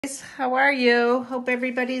How are you? Hope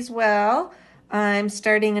everybody's well. I'm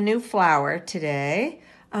starting a new flower today.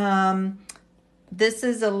 This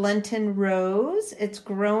is a Lenten rose. It's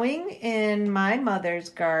growing in my mother's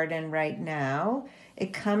garden right now.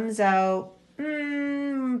 It comes out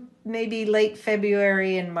maybe late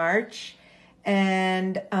February and March,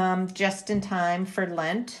 and just in time for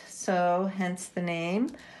Lent, so hence the name.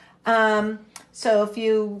 So if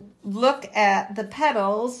you look at the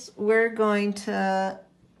petals, we're going to,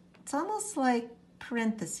 it's almost like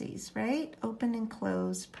parentheses, right? Open and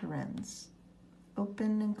close parens.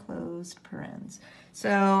 Open and close parens.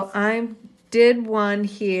 So I did one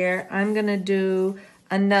here. I'm going to do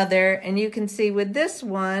another. And you can see with this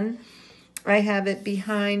one, I have it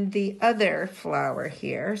behind the other flower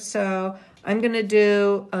here. So I'm going to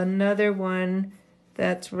do another one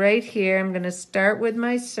that's right here. I'm going to start with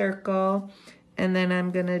my circle, and then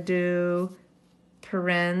I'm going to do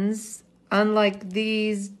parens. Unlike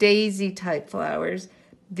these daisy type flowers,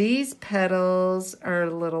 these petals are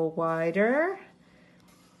a little wider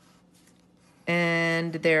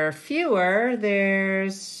and there are fewer.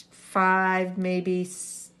 There's five, maybe,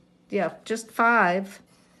 yeah, just 5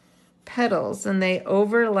 petals, and they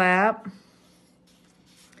overlap.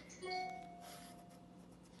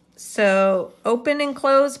 So open and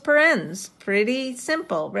close parens, pretty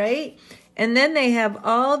simple, right? And then they have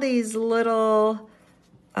all these little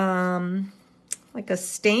like a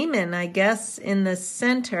stamen, I guess, in the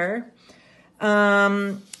center.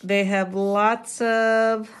 They have lots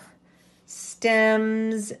of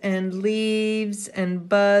stems and leaves and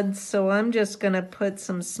buds, so I'm just going to put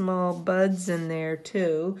some small buds in there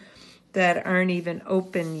too that aren't even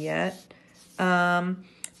open yet.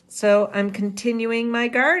 So I'm continuing my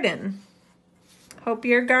garden. Hope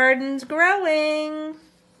your garden's growing.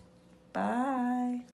 Bye.